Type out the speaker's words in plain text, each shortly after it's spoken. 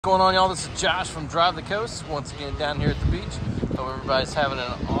What's going on, y'all? This is Josh from Drive the Coast, once again down here at the beach. Hope everybody's having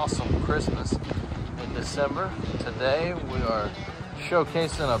an awesome Christmas in December. Today we are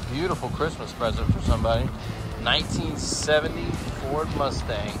showcasing a beautiful Christmas present for somebody. 1970 Ford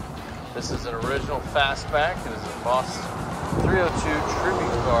Mustang. This is an original fastback. It is a Boss 302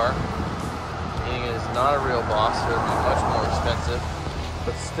 tribute car, meaning it is not a real Boss, so it would be much more expensive,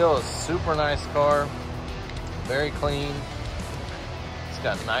 but still a super nice car, very clean.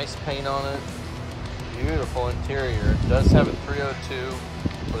 Got nice paint on it, beautiful interior. It does have a 302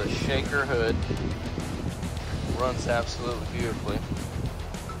 with a shaker hood. Runs absolutely beautifully.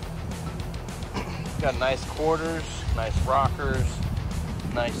 Got nice quarters, nice rockers,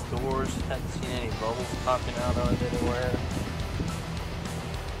 nice doors. Haven't seen any bubbles popping out on it anywhere.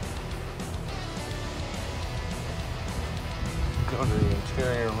 Go to the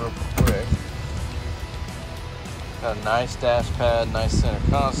interior real quick. Got a nice dash pad, nice center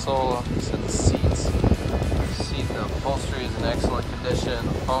console. So the seats, the upholstery is in excellent condition.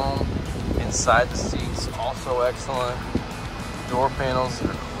 The foam inside the seats also excellent. Door panels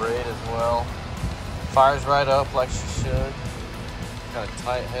are great as well. Fires right up like she should. Got a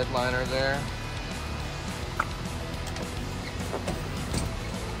tight headliner there.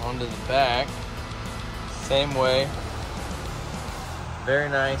 Onto the back, same way. Very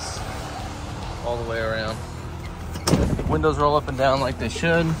nice all the way around. Windows roll up and down like they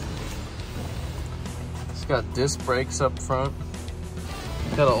should. It's got disc brakes up front.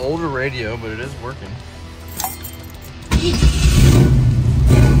 Got an older radio, but it is working.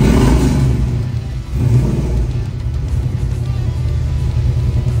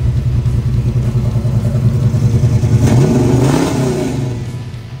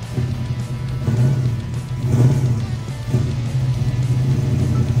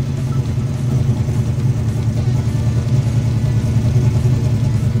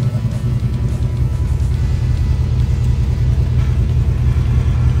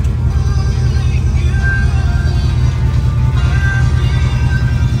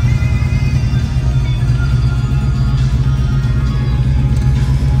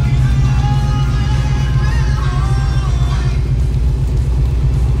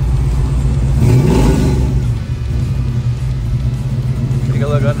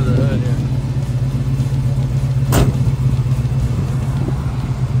 Look under the hood here.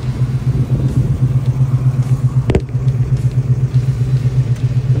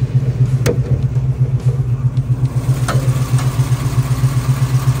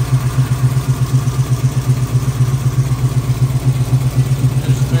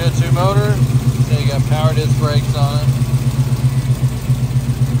 There's a 302 motor. So you got power disc brakes on it.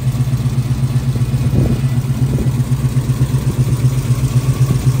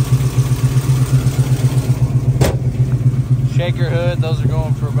 Shaker hood, those are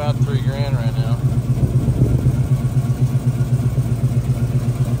going for about $3 grand right now.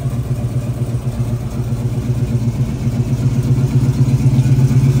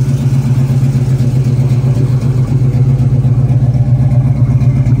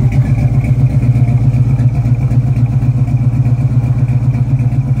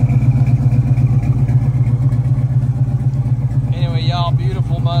 Anyway, y'all,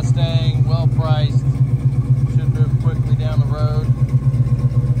 beautiful Mustang, well priced. Should move quickly down the road.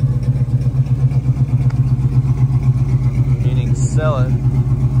 Meaning sell it.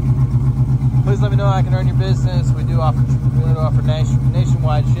 Please let me know how I can earn your business. We do offer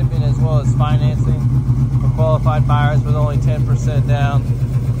nationwide shipping as well as financing for qualified buyers with only 10% down.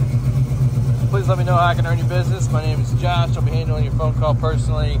 Please let me know how I can earn your business. My name is Josh. I'll be handling your phone call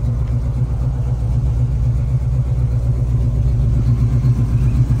personally.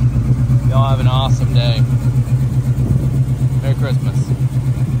 Y'all have an awesome day. Merry Christmas.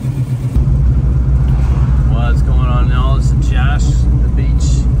 What's going on, y'all? This is Josh at the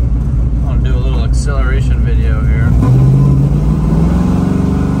beach. I want to do a little acceleration video here.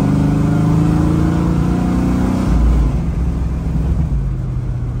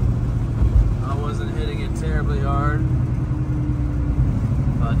 I wasn't hitting it terribly hard,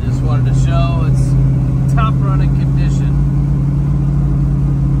 but I just wanted to show its top running condition.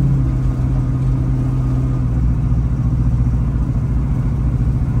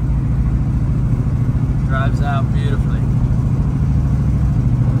 Drives out beautifully.